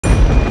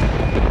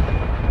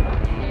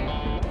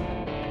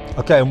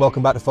Okay, and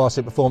welcome back to Fast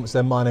Hit Performance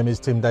then. My name is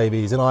Tim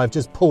Davies and I've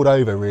just pulled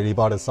over really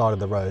by the side of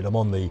the road. I'm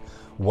on the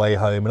way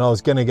home and I was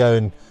going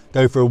to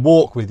go for a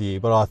walk with you,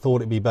 but I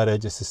thought it'd be better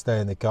just to stay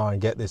in the car and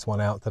get this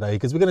one out today,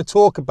 because we're going to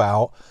talk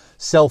about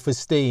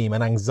self-esteem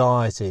and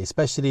anxiety,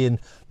 especially in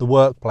the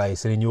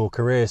workplace and in your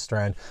career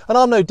strand. And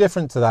I'm no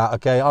different to that,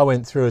 okay? I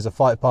went through as a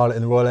fighter pilot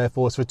in the Royal Air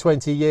Force for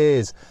 20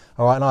 years,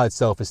 all right, and I had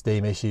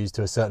self-esteem issues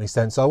to a certain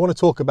extent. So I want to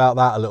talk about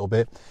that a little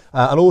bit,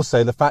 and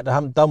also the fact I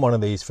haven't done one of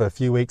these for a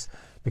few weeks,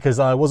 because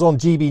I was on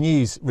GB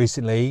News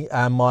recently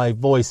and my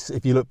voice,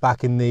 if you look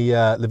back in the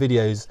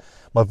videos,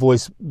 my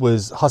voice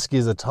was husky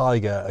as a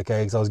tiger,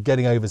 okay, because I was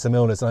getting over some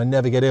illness and I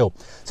never get ill.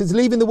 Since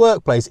leaving the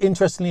workplace,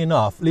 interestingly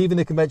enough, leaving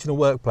the conventional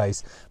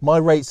workplace, my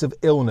rates of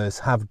illness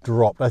have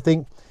dropped. I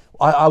think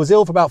I was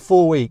ill for about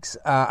 4 weeks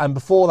and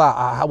before that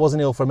I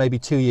wasn't ill for maybe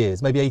 2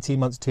 years, maybe 18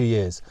 months, 2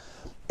 years.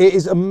 It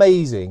is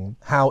amazing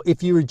how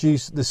if you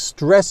reduce the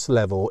stress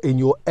level in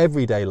your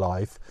everyday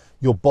life,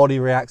 your body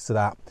reacts to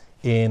that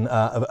in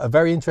a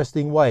very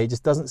interesting way. It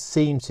just doesn't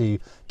seem to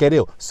get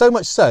ill. So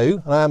much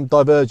so, and I am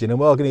diverging, and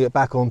we're going to get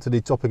back onto the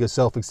topic of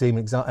self-esteem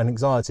and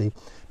anxiety,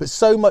 but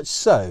so much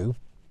so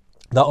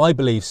that I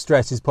believe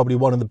stress is probably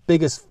one of the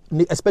biggest,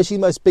 especially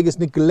most biggest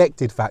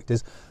neglected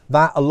factors,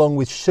 that along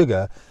with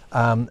sugar,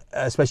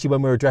 especially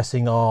when we're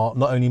addressing our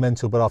not only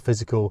mental but our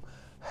physical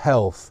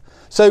health.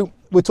 So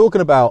we're talking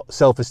about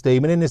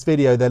self-esteem, and in this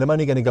video then, I'm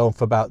only going to go on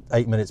for about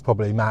 8 minutes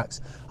probably max.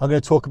 I'm going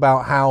to talk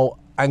about how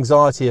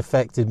anxiety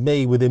affected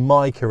me within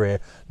my career.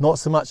 Not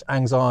so much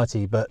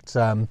anxiety, but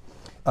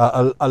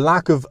a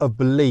lack of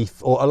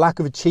belief or a lack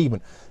of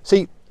achievement.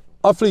 See,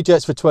 I flew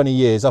jets for 20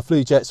 years. I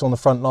flew jets on the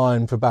front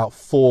line for about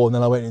 4, and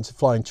then I went into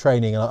flying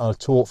training and I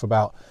taught for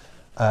about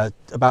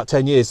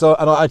 10 years. So,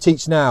 and I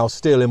teach now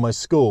still in my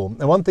school.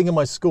 And one thing in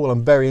my school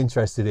I'm very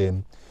interested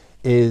in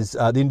is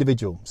the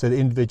individual. So the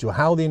individual,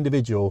 how the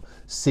individual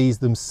sees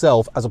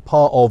themselves as a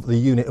part of the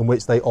unit in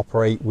which they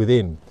operate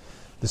within.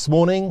 This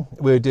morning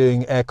we're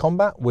doing air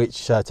combat,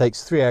 which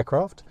takes 3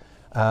 aircraft.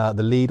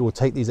 The lead will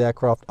take these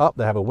aircraft up.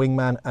 They have a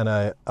wingman and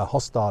a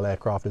hostile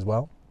aircraft as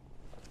well.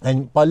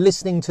 And by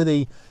listening to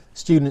the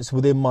students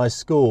within my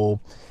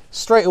school,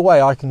 straight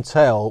away I can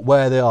tell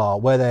where they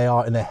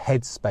are in their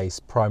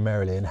headspace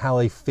primarily, and how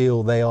they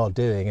feel they are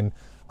doing. And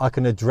I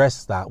can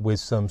address that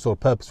with some sort of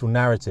purposeful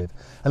narrative.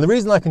 And the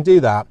reason I can do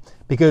that,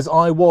 because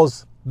I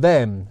was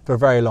them for a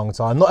very long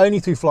time, not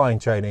only through flying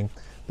training,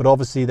 but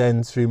obviously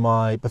then through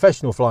my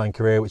professional flying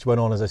career, which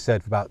went on, as I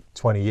said, for about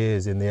 20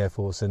 years in the Air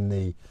Force and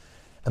the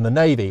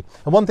Navy.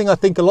 And one thing I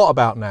think a lot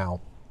about now,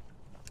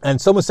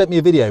 and someone sent me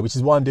a video, which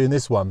is why I'm doing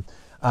this one,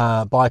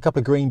 by a couple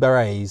of Green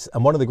Berets,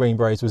 and one of the Green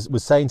Berets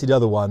was saying to the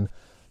other one,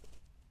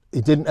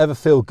 it didn't ever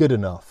feel good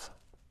enough.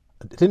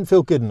 It didn't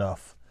feel good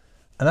enough.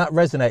 And that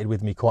resonated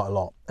with me quite a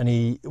lot.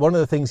 And one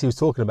of the things he was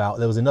talking about,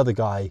 there was another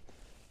guy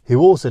who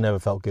also never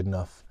felt good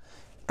enough.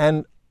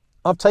 And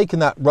I've taken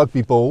that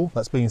rugby ball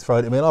that's been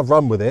thrown at me and I've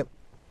run with it.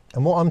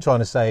 And what I'm trying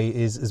to say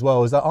is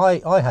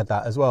that I had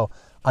that as well.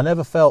 I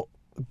never felt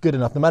good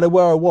enough, no matter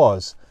where I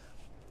was.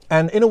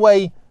 And in a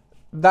way,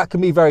 that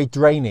can be very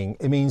draining.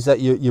 It means that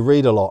you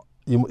read a lot.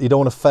 You don't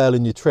want to fail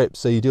in your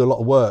trips, so you do a lot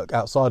of work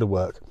outside of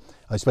work.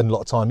 I spend a lot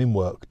of time in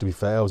work, to be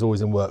fair. I was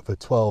always in work for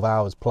 12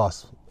 hours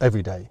plus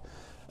every day.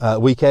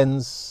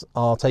 Weekends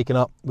are taken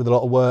up with a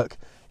lot of work.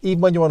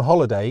 Even when you're on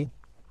holiday,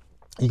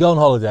 you go on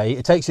holiday,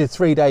 it takes you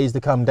 3 days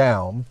to come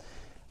down.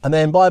 And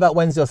then by about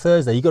Wednesday or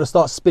Thursday, you've got to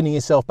start spinning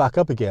yourself back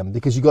up again,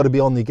 because you've got to be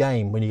on the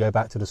game when you go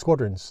back to the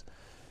squadrons.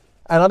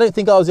 And I don't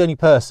think I was the only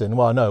person.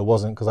 Well, no, it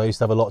wasn't, because I used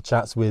to have a lot of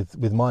chats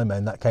with my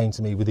men that came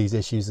to me with these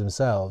issues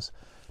themselves.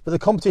 But the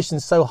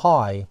competition's so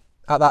high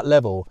at that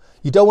level,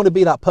 you don't want to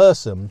be that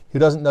person who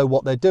doesn't know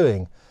what they're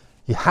doing.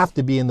 You have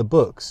to be in the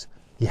books.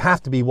 You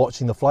have to be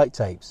watching the flight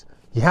tapes.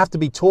 You have to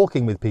be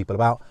talking with people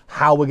about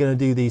how we're going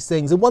to do these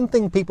things. And one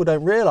thing people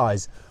don't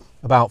realize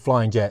about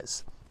flying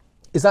jets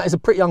is that it's a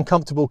pretty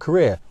uncomfortable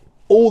career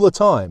all the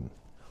time,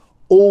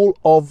 all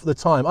of the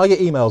time. I get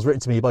emails written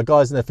to me by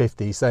guys in their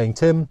 50s saying,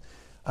 Tim,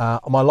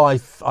 my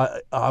life,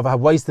 I've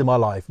wasted my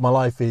life. My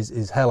life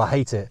is hell, I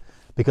hate it,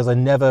 because I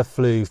never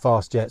flew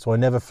fast jets, or I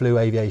never flew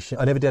aviation.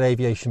 I never did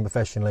aviation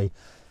professionally,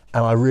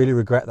 and I really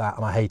regret that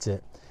and I hate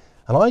it.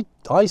 And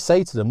I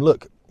say to them,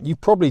 look, you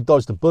probably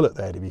dodged a bullet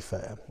there, to be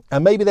fair.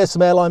 And maybe there's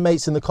some airline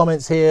mates in the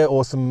comments here,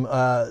 or some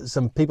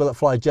people that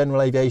fly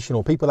general aviation,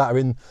 or people that are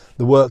in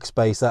the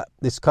workspace that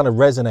this kind of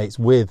resonates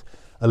with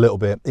a little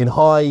bit, in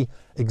high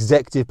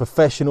executive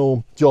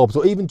professional jobs,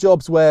 or even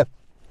jobs where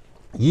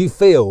you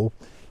feel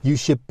you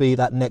should be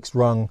that next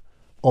rung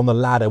on the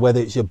ladder,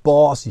 whether it's your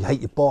boss, you hate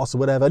your boss or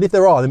whatever. And if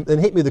there are, then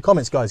hit me with the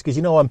comments, guys, because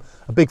you know I'm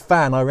a big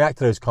fan. I react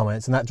to those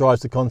comments, and that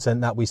drives the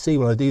content that we see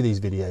when I do these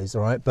videos,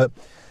 all right? But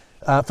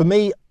for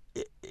me,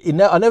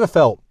 I never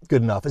felt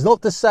good enough. It's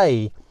not to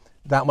say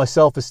that my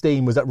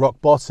self-esteem was at rock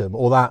bottom,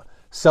 or that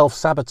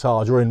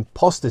self-sabotage or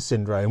imposter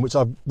syndrome, which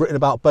I've written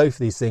about both of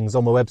these things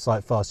on my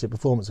website, Fast Hit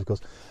Performance, of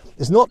course.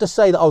 It's not to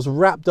say that I was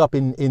wrapped up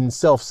in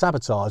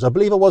self-sabotage. I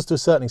believe I was to a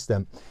certain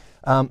extent.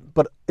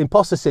 But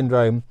imposter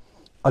syndrome,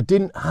 I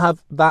didn't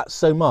have that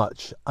so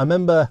much. I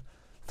remember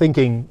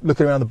thinking,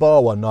 looking around the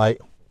bar one night,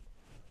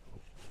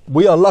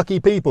 we are lucky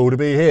people to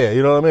be here,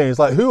 you know what I mean? It's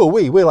like, who are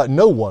we? We're like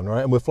no one,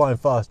 right? And we're flying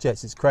fast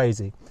jets, it's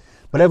crazy.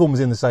 But everyone was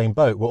in the same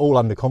boat. We're all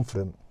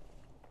underconfident.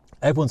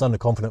 Everyone's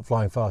underconfident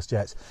flying fast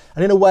jets.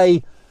 And in a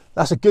way,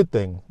 that's a good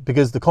thing,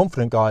 because the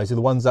confident guys are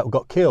the ones that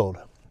got killed.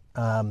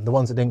 The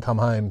ones that didn't come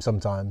home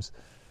sometimes.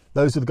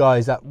 Those are the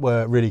guys that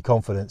were really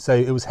confident. So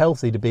it was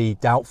healthy to be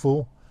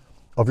doubtful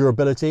of your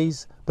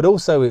abilities, but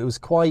also it was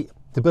quite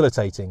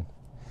debilitating.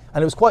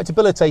 And it was quite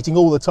debilitating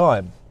all the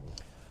time.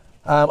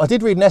 I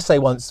did read an essay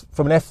once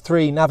from an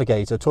F3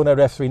 navigator, a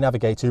Tornado F3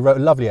 navigator, who wrote a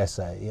lovely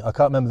essay, I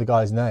can't remember the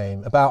guy's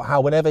name, about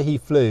how whenever he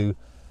flew,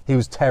 he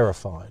was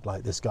terrified,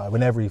 like this guy,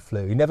 whenever he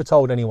flew. He never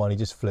told anyone, he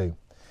just flew.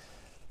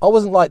 I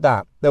wasn't like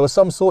that. There were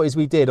some sorties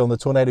we did on the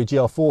Tornado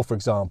GR4, for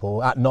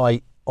example, at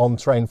night on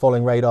train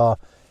following radar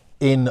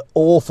in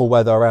awful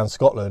weather around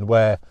Scotland,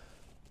 where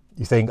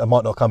you think, I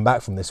might not come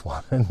back from this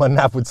one. And my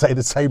nav would say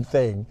the same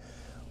thing.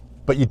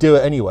 But you do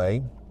it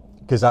anyway,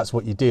 because that's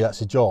what you do,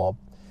 that's your job.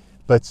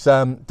 But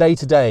day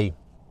to day,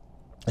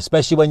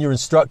 especially when you're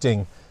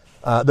instructing,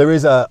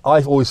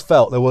 I've always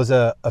felt there was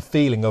a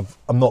feeling of,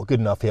 I'm not good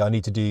enough here, I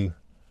need to do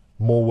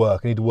more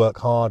work, I need to work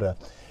harder.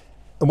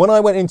 And when I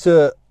went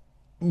into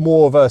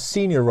more of a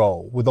senior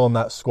role within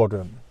that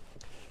squadron,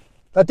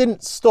 that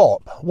didn't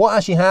stop. What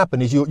actually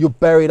happened is you're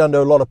buried under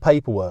a lot of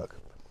paperwork,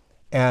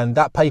 and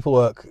that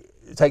paperwork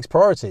takes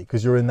priority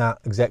because you're in that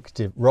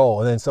executive role.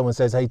 And then someone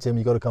says, hey Tim,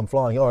 you got to come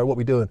flying. All right, what are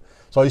we doing?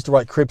 So I used to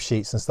write crib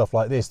sheets and stuff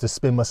like this to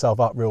spin myself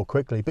up real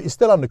quickly, but you're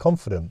still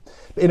underconfident.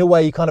 But in a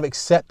way, you kind of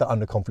accept that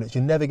underconfidence.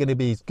 You're never going to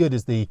be as good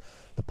as the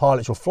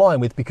pilots you're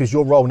flying with, because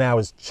your role now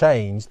has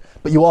changed,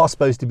 but you are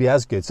supposed to be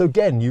as good. So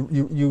again,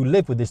 you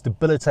live with this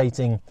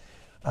debilitating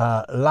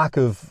lack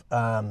of,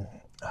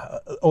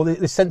 or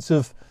this sense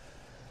of,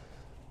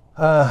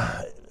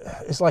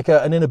 it's like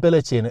an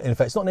inability in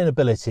effect. It's not an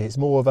inability, it's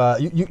more of a,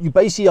 you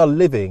basically are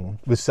living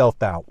with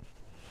self-doubt.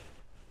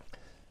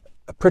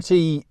 A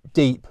pretty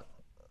deep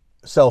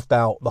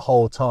self-doubt the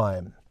whole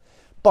time.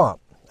 But,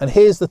 and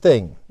here's the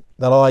thing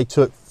that I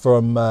took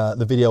from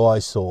the video I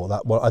saw,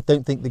 that, well, I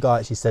don't think the guy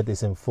actually said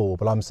this in full,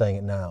 but I'm saying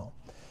it now.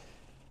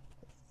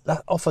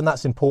 Often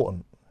that's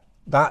important.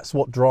 That's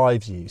what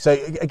drives you. So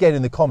again,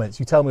 in the comments,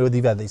 you tell me whether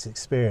you've had this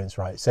experience,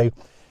 right? So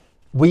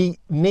we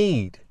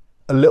need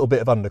a little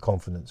bit of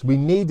underconfidence. We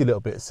need a little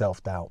bit of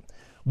self-doubt.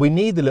 We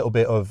need a little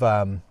bit of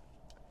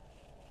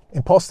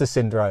imposter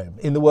syndrome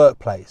in the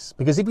workplace,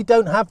 because if we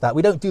don't have that,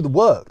 we don't do the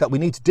work that we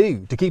need to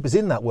do to keep us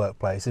in that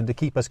workplace and to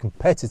keep us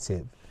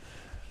competitive.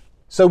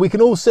 So we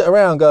can all sit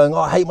around going, oh,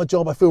 I hate my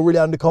job, I feel really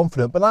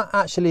underconfident, but that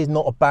actually is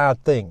not a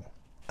bad thing.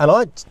 And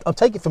I'll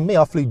take it from me,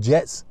 I flew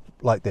jets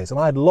like this, and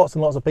I had lots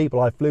and lots of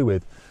people I flew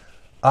with.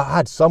 I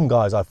had some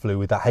guys I flew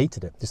with that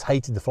hated it, just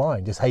hated the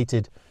flying, just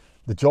hated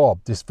the job,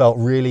 just felt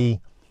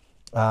really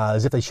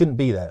as if they shouldn't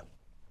be there.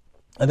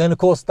 And then of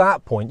course, at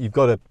that point, you've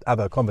got to have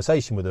a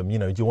conversation with them. You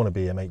know, do you want to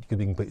be a mate? Because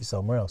we can put you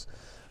somewhere else.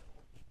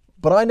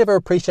 But I never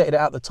appreciated it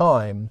at the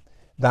time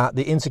that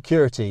the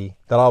insecurity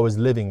that I was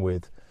living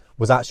with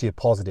was actually a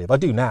positive. I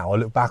do now, I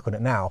look back on it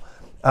now.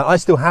 I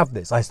still have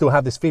this. I still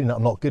have this feeling that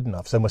I'm not good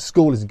enough. So my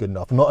school isn't good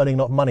enough. I'm not earning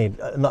enough money.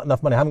 I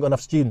haven't got enough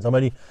students. I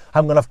haven't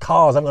got enough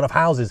cars. I haven't got enough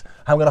houses.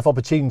 I haven't got enough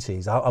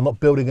opportunities. I'm not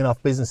building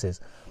enough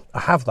businesses. I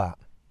have that.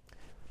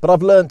 But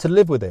I've learned to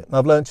live with it. And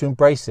I've learned to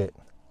embrace it.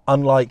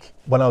 Unlike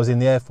when I was in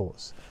the Air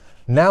Force.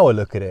 Now I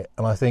look at it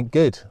and I think,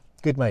 good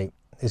mate.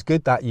 It's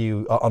good that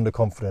you are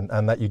underconfident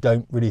and that you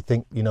don't really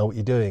think you know what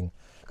you're doing,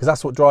 because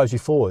that's what drives you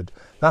forward.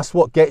 That's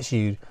what gets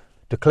you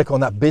to click on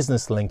that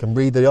business link and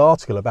read the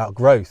article about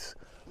growth.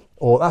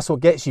 Or that's what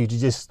gets you to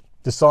just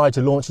decide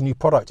to launch a new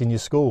product in your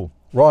school.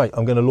 Right,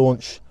 I'm going to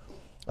launch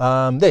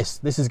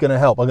this is going to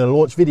help. I'm going to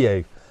launch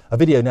a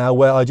video now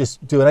where I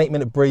just do an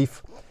 8-minute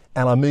brief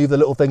and I move the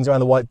little things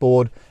around the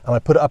whiteboard and I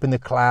put it up in the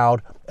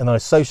cloud and I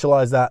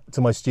socialize that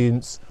to my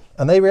students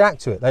and they react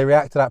to it. They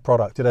react to that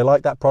product. Do they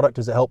like that product?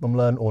 Does it help them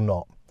learn or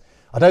not?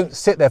 I don't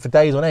sit there for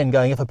days on end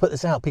going, if I put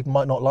this out, people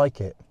might not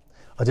like it.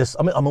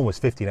 I'm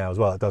almost 50 now as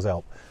well. It does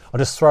help. I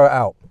just throw it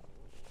out.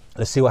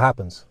 Let's see what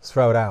happens. Let's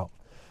throw it out.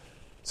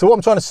 So what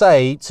I'm trying to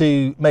say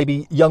to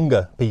maybe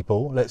younger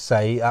people, let's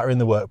say, that are in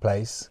the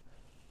workplace,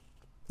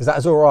 is that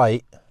it's all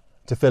right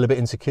to feel a bit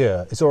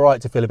insecure. It's all right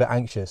to feel a bit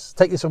anxious.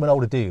 Take this from an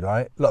older dude,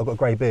 right? Look, I've got a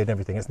grey beard and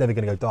everything. It's never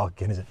going to go dark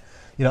again, is it?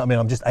 You know what I mean?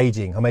 I'm just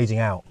aging. I'm aging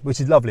out,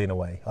 which is lovely in a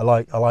way. I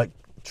like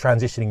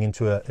transitioning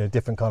into a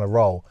different kind of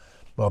role.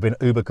 Well, I've been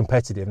uber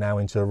competitive now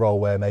into a role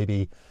where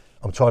maybe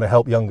I'm trying to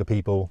help younger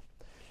people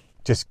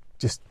just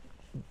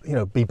you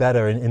know, be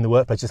better in the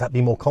workplace, just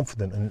be more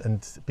confident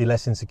and be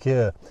less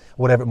insecure,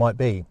 whatever it might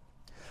be.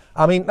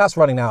 I mean, that's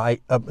running now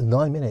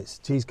 9 minutes.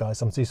 Geez, guys,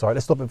 I'm too sorry.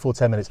 Let's stop it before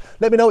 10 minutes.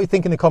 Let me know what you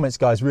think in the comments,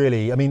 guys,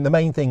 really. I mean, the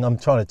main thing I'm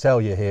trying to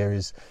tell you here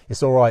is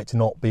it's all right to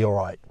not be all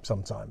right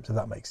sometimes, if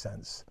that makes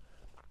sense.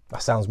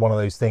 That sounds one of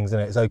those things, isn't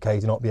it? It's okay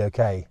to not be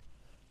okay.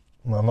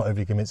 Well, I'm not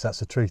overly convinced that's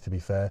the truth, to be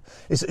fair.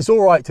 It's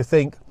all right to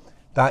think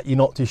that you're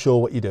not too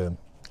sure what you're doing.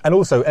 And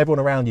also, everyone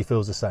around you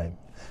feels the same.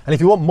 And if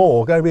you want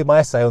more, go read my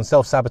essay on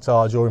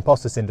self-sabotage or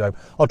imposter syndrome.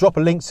 I'll drop a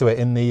link to it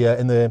in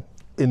the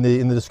in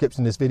the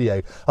description of this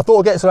video. I thought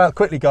I'd get this out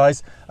quickly,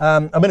 guys.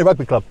 I'm in a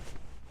rugby club,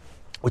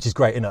 which is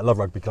great, isn't it? I love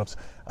rugby clubs.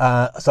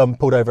 So I'm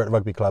pulled over at a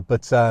rugby club.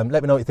 But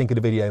let me know what you think of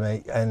the video,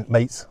 mate, and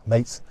mates.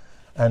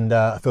 And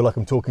I feel like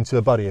I'm talking to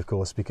a buddy, of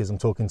course, because I'm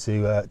talking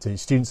to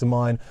students of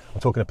mine.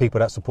 I'm talking to people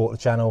that support the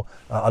channel.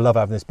 I love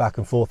having this back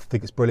and forth. I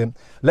think it's brilliant.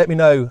 Let me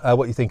know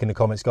what you think in the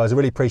comments, guys. I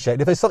really appreciate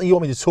it. If there's something you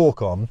want me to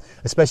talk on,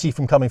 especially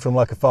from coming from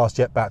like a fast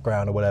jet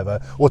background or whatever,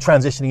 or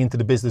transitioning into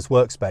the business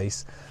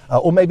workspace,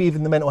 or maybe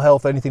even the mental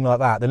health or anything like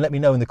that, then let me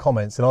know in the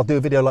comments and I'll do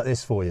a video like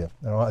this for you.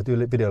 All right, I'll do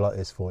a video like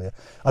this for you.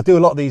 I do a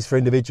lot of these for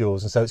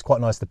individuals, and so it's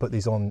quite nice to put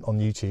these on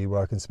YouTube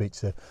where I can speak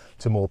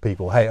to more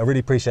people. Hey, I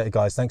really appreciate it,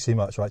 guys. Thanks so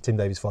much. Right, Tim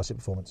Davies, Fast Jet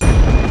Performance.